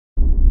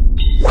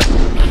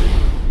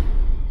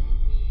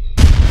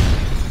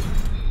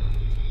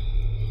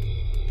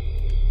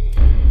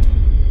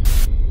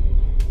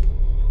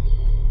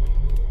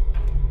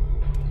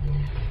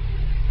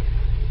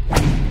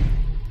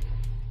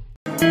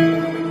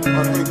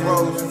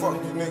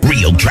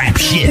Real trap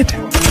shit.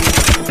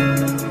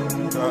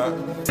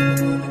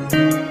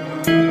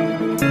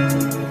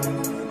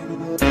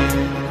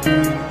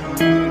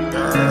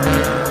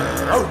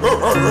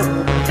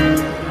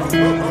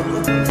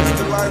 It's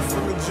the life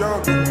in the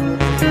jungle.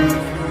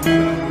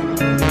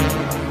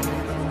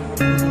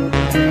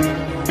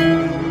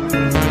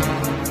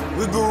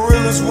 We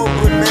gorillas with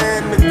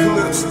banana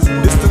clips.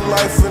 It's the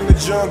life in the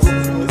jungle.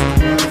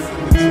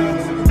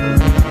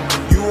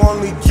 You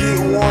only get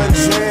one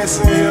chance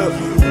in here.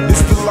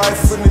 It's the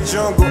life in the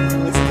jungle.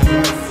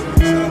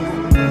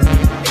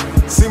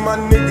 See my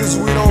niggas,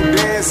 we don't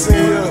dance in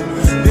here.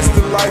 It's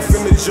the life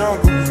in the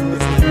jungle.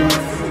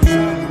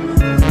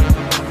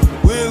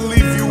 We'll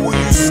leave you where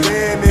you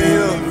stand in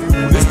here.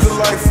 It's the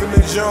life in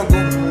the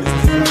jungle.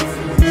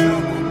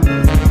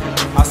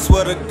 I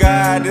swear to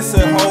God, it's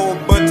a whole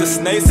bunch of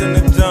snakes in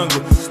the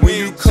jungle. When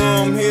you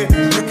come here,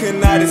 you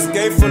cannot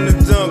escape from the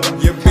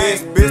jungle. Your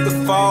best bitch to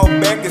fall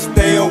back and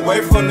stay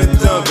away from the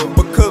jungle.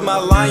 Because my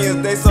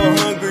lions, they so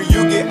hungry,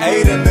 you get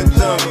ate in the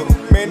jungle.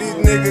 Man, these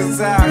niggas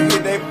out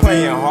here, they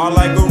playing hard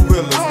like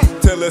gorillas.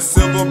 Till a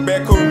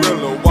silverback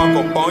gorilla walk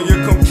up on you,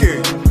 come kill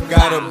you.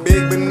 Got a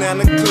big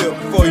banana clip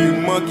for you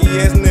monkey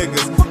ass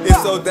niggas.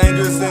 It's so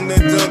dangerous in the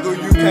jungle,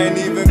 you can't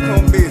even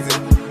come visit.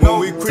 When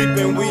we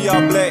creepin', we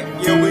all black,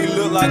 yeah, we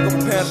look like a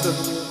panther.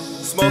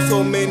 Smoke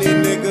so many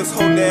niggas,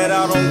 hope that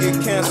I don't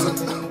get cancer.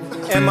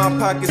 And my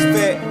pockets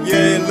fat,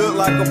 yeah, it look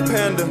like a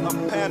panda.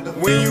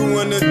 When you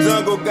in the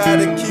jungle,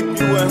 gotta keep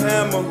you a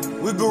hammer.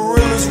 We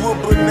gorillas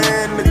with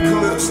banana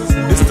clips.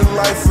 It's the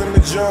life in the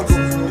jungle.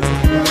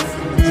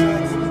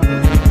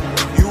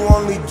 You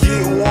only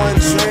get one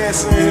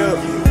chance in here.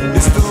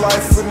 It's the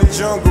life in the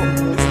jungle.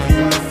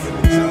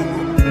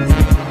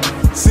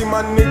 See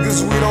my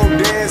niggas, we don't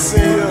dance in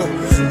here.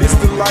 It's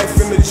the life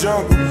in the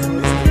jungle.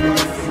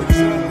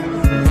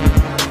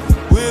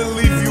 We'll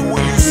leave you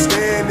where you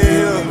stand in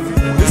here.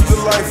 It's the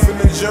life in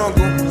the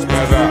jungle.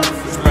 Spaz out,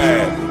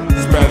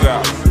 spaz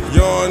out.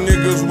 Young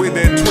niggas with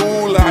that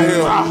tool out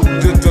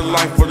here. Just the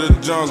life of the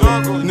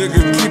jungle.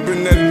 Niggas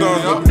keeping that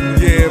thunder.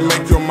 Yeah,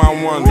 make your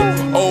mind wonder.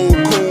 Old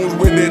coons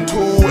with that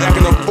tool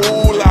acting a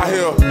fool out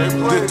here.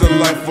 Just the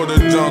life of the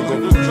jungle.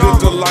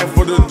 Just the life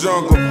of the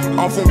jungle.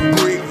 I'm from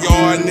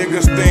Brickyard,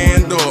 niggas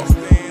stand up.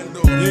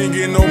 You ain't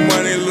getting no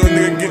money, little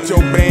nigga, get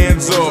your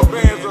bands up.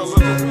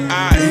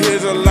 Out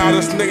here's a lot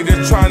of snakes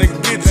that's trying to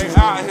get you.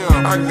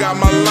 I got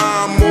my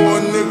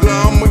lawnmower, nigga,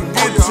 I'ma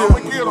get you.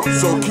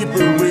 So keep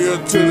it real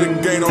to the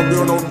game, don't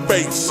do no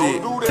fake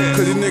shit.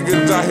 Cause these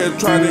niggas out here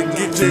trying to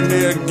get you,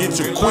 they'll get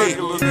you quick.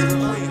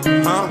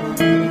 Huh?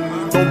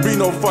 Don't be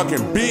no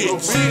fucking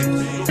bitch.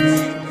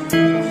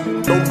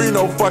 Don't be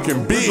no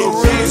fucking bitch.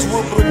 Gorillas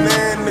with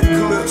banana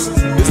clips.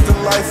 It's the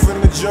life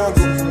in the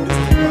jungle.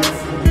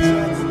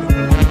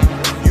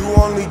 You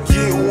only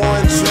get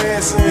one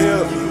chance in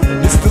here.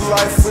 It's the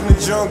life in the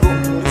jungle.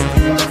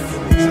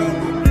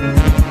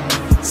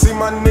 See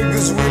my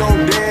niggas, we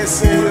don't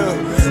dance in here.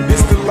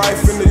 It's the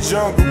life in the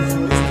jungle.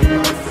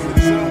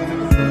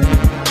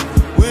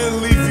 We'll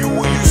leave you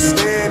where you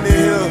stand in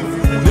here.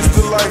 It's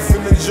the life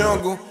in the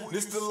jungle.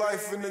 This the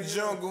life in the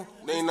jungle.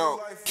 They know.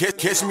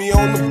 Catch me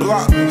on the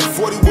block,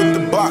 40 with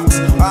the box.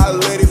 I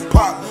let it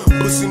pop.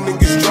 Pussy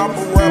niggas drop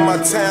around my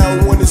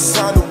town when it's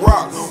time to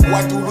rock.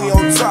 Why do we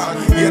on top?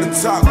 Yeah, the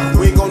top.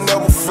 We ain't gon'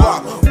 never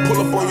flop. Pull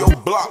up on your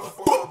block.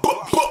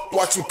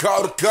 Watch them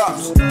call the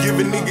cops.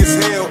 Giving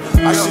niggas hell,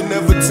 I should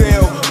never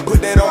tell.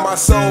 Put that on my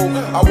soul.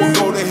 I will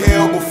go to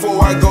hell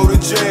before I go to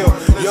jail.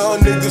 Young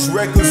niggas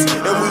reckless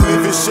and we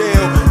live in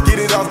shell. Get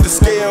it off the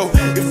scale.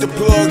 If the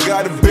plug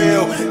got a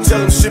bell,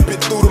 tell him ship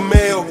it through the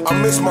mail. I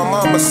miss my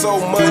mama so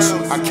much,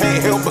 I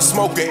can't help but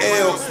smoke an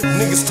L.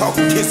 Niggas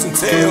talking kiss and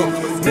tell.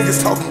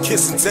 Niggas talking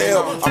kiss and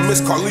tell. I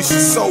miss Carlisha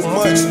so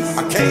much,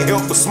 I can't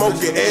help but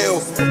smoke an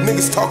L.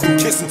 Niggas talking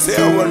kiss and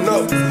tell. Run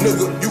up,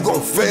 nigga, you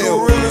gon' fail.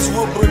 Gorillas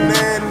with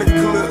banana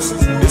clips.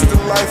 It's the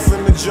life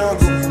in the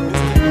jungle.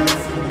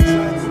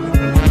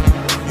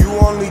 You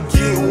only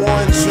get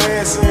one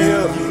chance in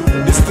here.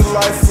 It's the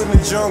life in the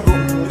jungle.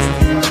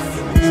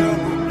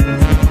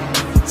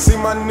 See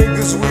my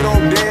niggas, we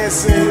don't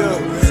dance in here.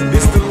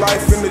 It's the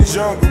life in the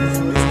jungle.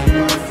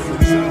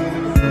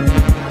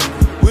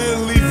 We'll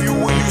leave you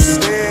where you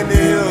stand in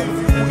here.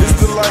 It's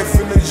the life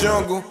in the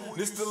jungle.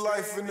 This the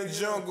life in the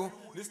jungle.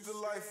 This the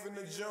life in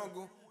the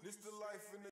jungle. This the life.